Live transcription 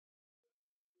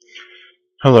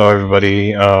Hello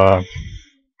everybody,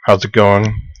 how's it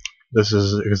going? This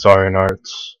is Xarian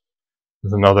Arts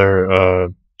with another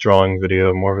drawing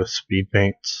video, more of a speed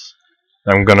paint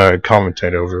I'm gonna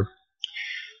commentate over.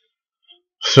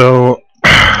 So,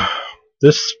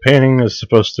 this painting is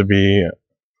supposed to be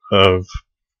of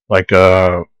like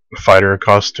a fighter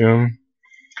costume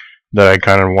that I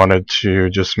kind of wanted to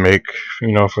just make,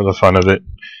 for the fun of it.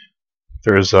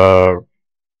 There's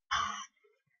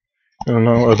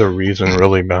no other reason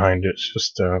really behind it, it's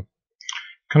just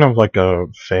kind of like a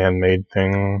fan-made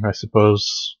thing, I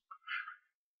suppose.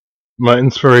 My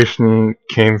inspiration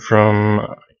came from,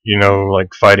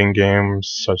 like fighting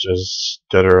games such as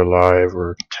Dead or Alive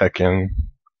or Tekken.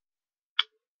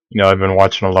 I've been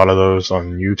watching a lot of those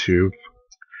on YouTube,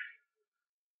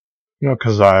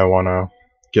 because I want to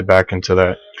get back into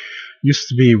that. Used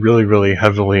to be really, really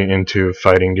heavily into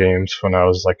fighting games when I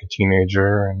was like a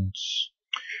teenager, and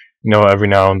every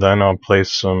now and then I'll play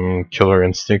some Killer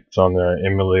Instinct on the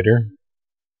emulator,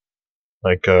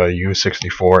 like a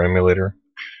U64 emulator.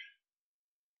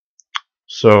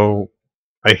 So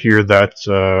I hear that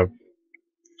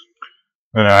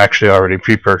and I actually already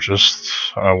pre-purchased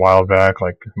a while back,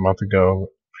 like a month ago.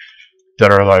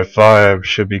 Dead or Alive 5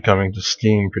 should be coming to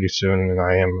Steam pretty soon, and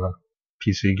I am a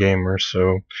PC gamer,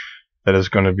 so that is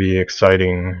going to be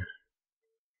exciting.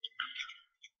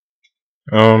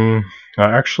 I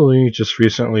actually just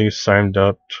recently signed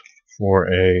up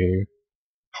for a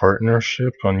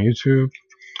partnership on YouTube,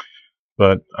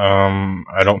 but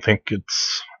I don't think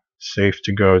it's safe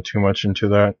to go too much into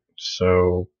that,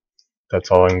 so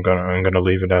that's all I'm gonna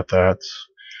leave it at that.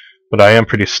 But I am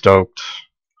pretty stoked.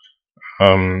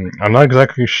 I'm not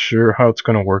exactly sure how it's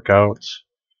gonna work out.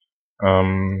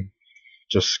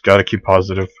 Just gotta keep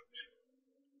positive,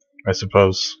 I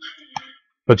suppose.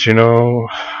 But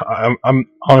I'm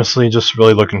honestly just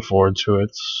really looking forward to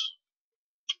it.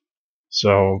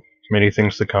 So many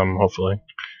things to come, hopefully.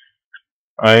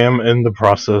 I am in the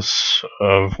process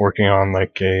of working on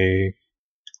like a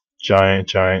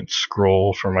giant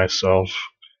scroll for myself,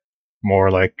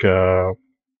 more like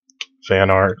fan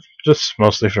art, just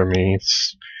mostly for me.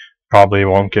 It's probably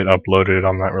won't get uploaded,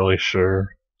 I'm not really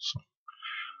sure.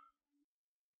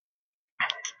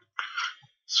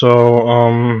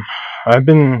 So, I've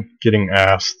been getting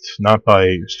asked, not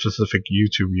by specific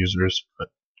YouTube users, but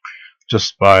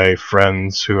just by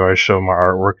friends who I show my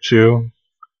artwork to.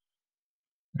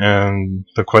 And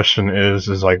the question is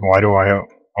like, why do I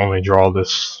only draw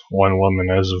this one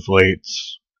woman as of late?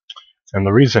 And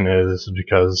the reason is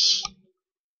because,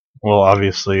 well,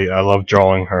 obviously I love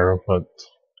drawing her, but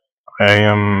I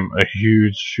am a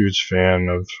huge fan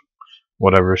of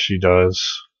whatever she does.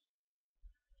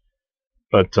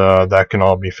 But that can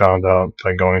all be found out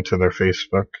by going to their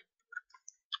Facebook.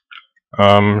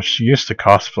 She used to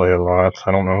cosplay a lot.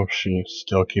 I don't know if she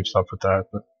still keeps up with that,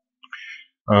 but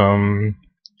a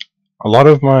lot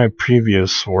of my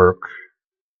previous work,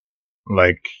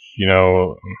 like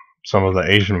some of the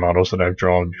Asian models that I've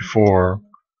drawn before,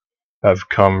 have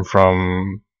come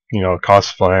from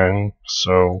cosplaying.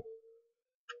 So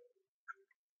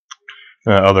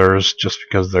others just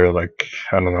because they're like,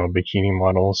 I don't know, bikini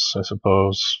models, I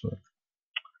suppose. But,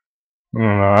 I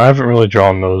don't know. I haven't really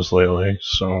drawn those lately,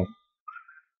 so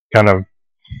kind of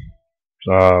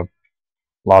uh,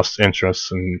 lost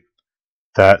interest in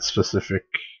that specific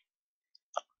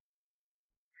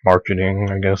marketing,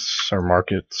 I guess, or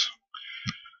market.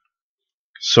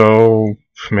 So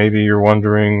maybe you're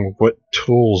wondering, what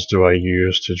tools do I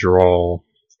use to draw?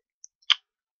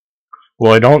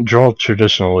 Well, I don't draw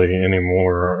traditionally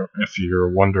anymore, if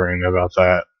you're wondering about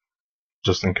that,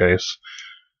 just in case.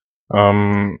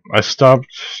 I stopped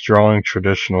drawing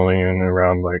traditionally in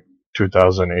around like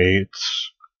 2008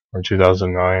 or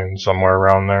 2009, somewhere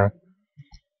around there.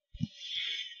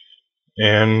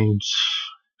 And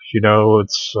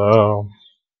it's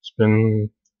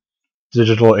been,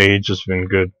 digital age has been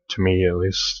good to me, at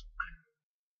least.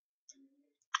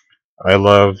 I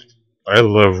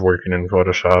love working in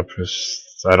Photoshop.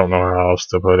 I don't know how else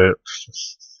to put it.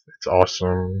 It's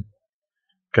awesome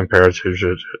compared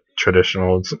to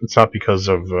traditional. It's not because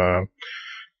of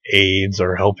aids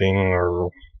or helping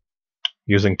or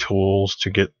using tools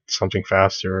to get something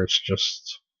faster. It's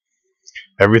just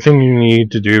everything you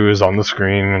need to do is on the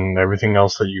screen, and everything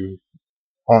else that you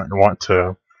want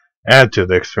to add to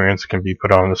the experience can be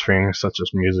put on the screen, such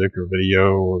as music or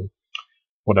video or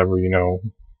whatever,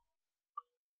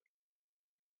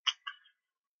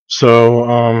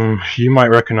 So, you might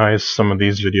recognize some of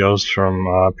these videos from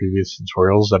previous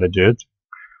tutorials that I did,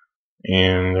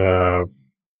 and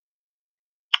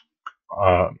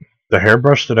The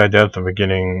hairbrush that I did at the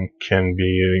beginning can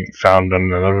be found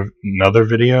in another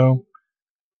video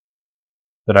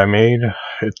that I made.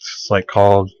 It's like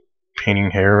called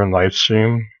Painting Hair in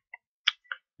Livestream,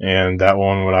 and that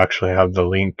one would actually have the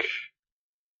link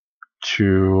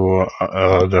to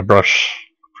the brush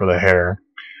for the hair,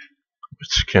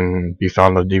 which can be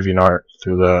found on DeviantArt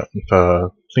through the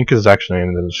link is actually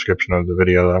in the description of the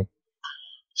video though.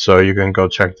 So you can go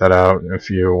check that out if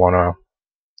you wanna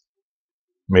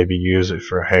maybe use it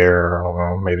for hair. I don't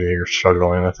know, maybe you're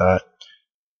struggling with that.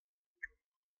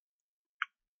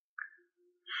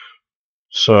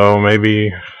 So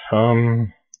maybe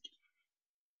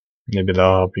maybe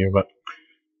that'll help you. But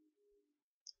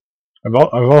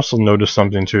I've also noticed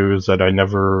something too, is that I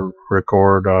never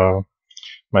record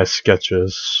my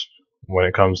sketches when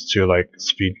it comes to like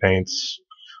speed paints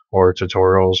or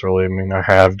tutorials. Really, I mean, I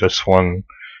have this one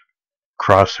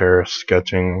crosshair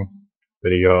sketching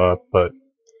video up, but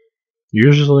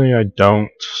usually I don't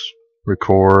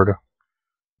record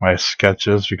my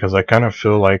sketches because I kind of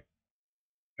feel like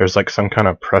there's like some kind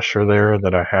of pressure there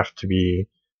that I have to be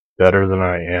better than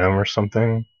I am or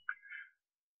something.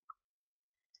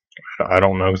 I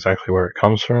don't know exactly where it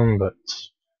comes from, but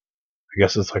I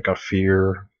guess it's like a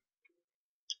fear,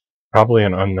 probably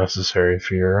an unnecessary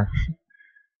fear.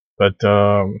 But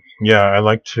yeah, I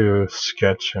like to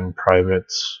sketch in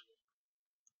private,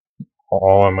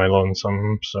 all on my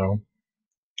lonesome. So,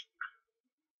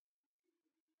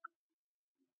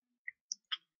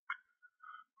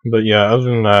 but yeah, other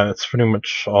than that, it's pretty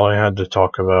much all I had to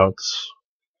talk about.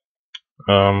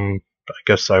 I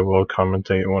guess I will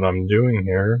commentate what I'm doing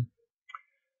here.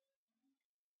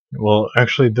 Well,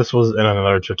 actually, this was in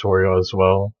another tutorial as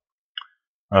well,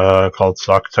 called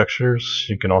Sock Textures.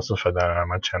 You can also find that on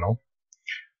my channel.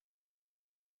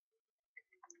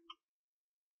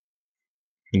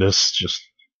 This just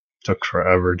took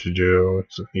forever to do,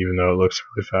 even though it looks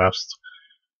really fast.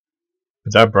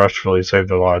 But that brush really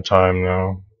saved a lot of time,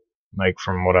 though. Like,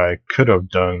 from what I could have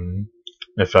done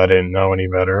if I didn't know any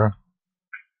better.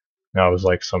 I was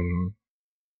like some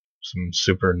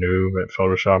super noob at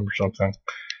Photoshop or something.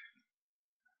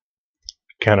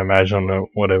 Can't imagine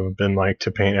what it would have been like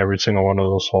to paint every single one of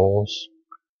those holes.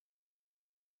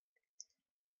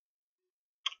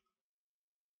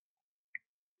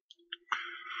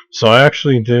 So I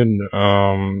actually did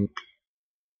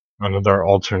another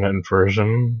alternate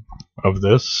version of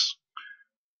this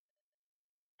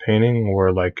painting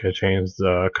where like I changed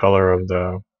the color of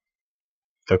the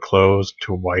clothes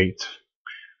to white.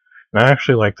 And I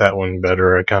actually like that one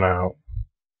better. I kind of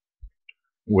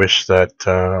wish that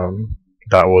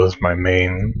that was my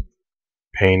main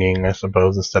painting, I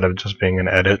suppose, instead of just being an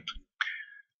edit.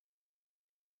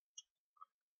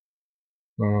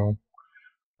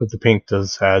 But the pink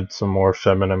does add some more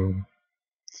feminine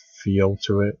feel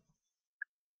to it.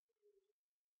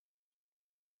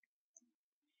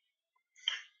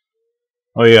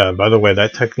 Oh yeah, by the way,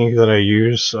 that technique that I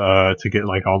use to get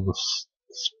like all the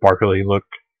sparkly look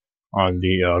on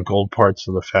the gold parts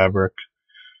of the fabric,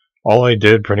 all I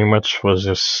did pretty much was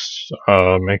just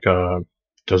make a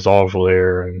dissolve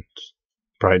layer and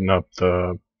brighten up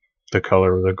the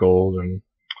color of the gold, and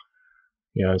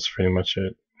yeah, that's pretty much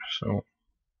it. So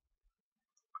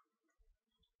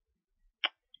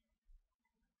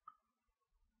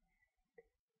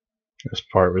this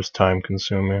part was time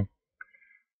consuming.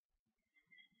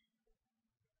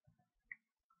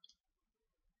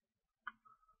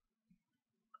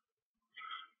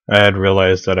 I had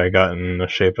realized that I got in the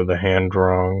shape of the hand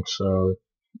wrong, so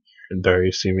there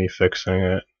you see me fixing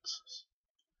it.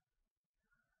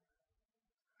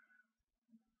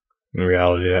 In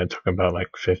reality, that took about like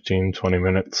 15-20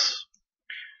 minutes.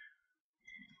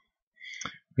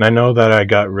 And I know that I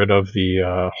got rid of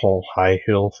the whole high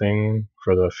heel thing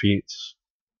for the feet.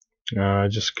 I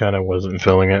just kind of wasn't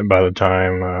feeling it by the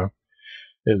time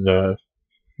you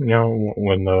know,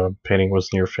 when the painting was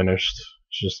near finished.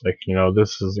 It's just like, you know,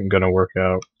 this isn't gonna work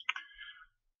out.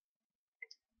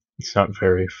 It's not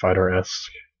very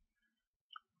fighter-esque.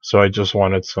 So I just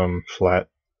wanted some flat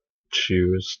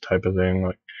shoes type of thing,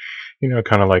 like, you know,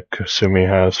 kind of like Kasumi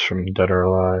has from Dead or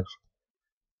Alive.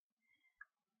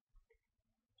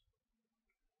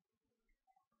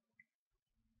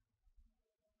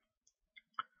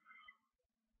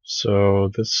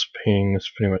 So this painting is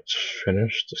pretty much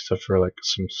finished, except for like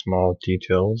some small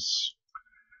details.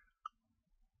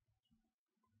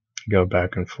 Go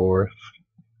back and forth.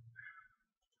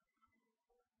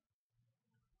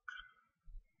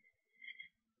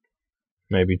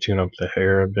 Maybe tune up the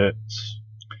hair a bit.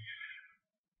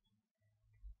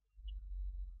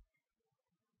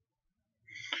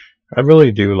 I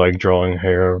really do like drawing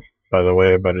hair by the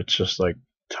way, but it's just like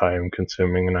time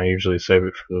consuming, and I usually save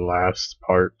it for the last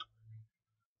part.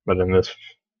 But in this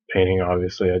painting,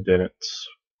 obviously, I didn't.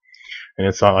 And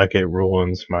it's not like it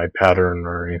ruins my pattern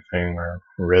or anything or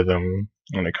rhythm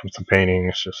when it comes to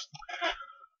painting.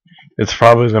 It's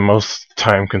probably the most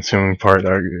time consuming part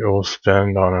that you'll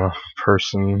spend on a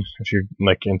person if you're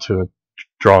like into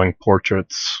drawing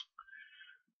portraits.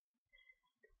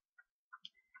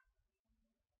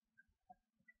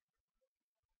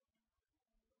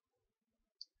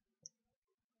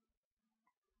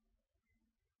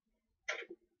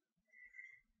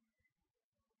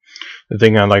 The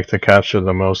thing I like to capture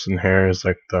the most in hair is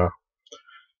like the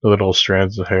little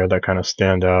strands of hair that kind of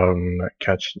stand out and that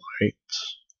catch light.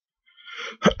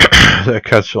 That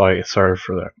catch light, sorry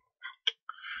for that.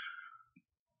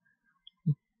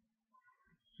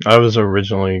 I was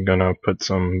originally gonna put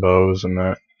some bows in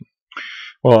that.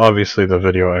 Well, obviously the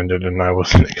video ended and I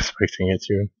wasn't expecting it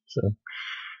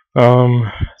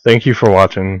to. Thank you for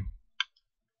watching.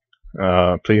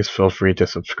 Please feel free to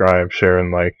subscribe, share,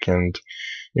 and like, and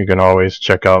you can always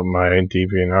check out my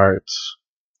DeviantArts.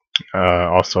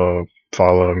 Also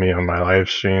follow me on my live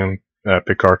stream at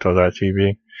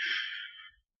picarto.tv.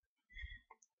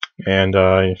 And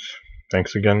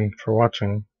thanks again for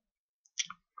watching.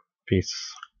 Peace.